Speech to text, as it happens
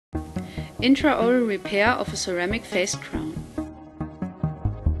Intraoral repair of a ceramic faced crown.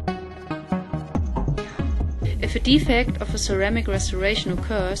 If a defect of a ceramic restoration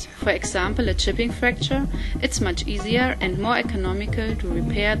occurs, for example a chipping fracture, it's much easier and more economical to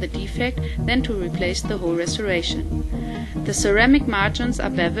repair the defect than to replace the whole restoration. The ceramic margins are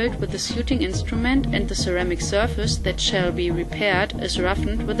beveled with a suiting instrument and the ceramic surface that shall be repaired is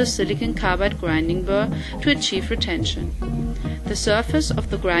roughened with a silicon carbide grinding burr to achieve retention. The surface of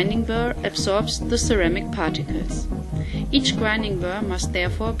the grinding burr absorbs the ceramic particles. Each grinding burr must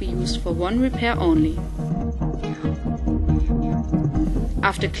therefore be used for one repair only.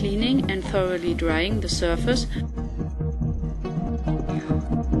 After cleaning and thoroughly drying the surface,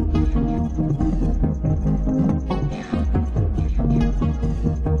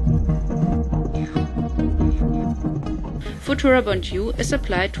 Futurabond U is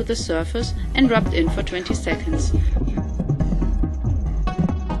applied to the surface and rubbed in for 20 seconds.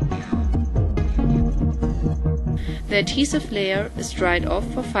 The adhesive layer is dried off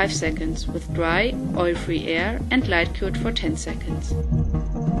for 5 seconds with dry, oil-free air and light cured for 10 seconds.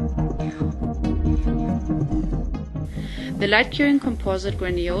 The light curing composite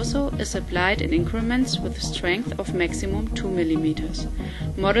Grandioso is applied in increments with a strength of maximum 2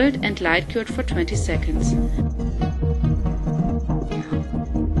 mm, modeled and light cured for 20 seconds.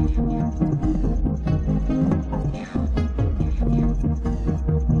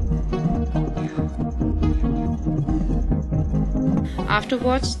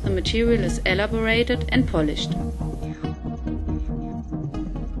 Afterwards, the material is elaborated and polished.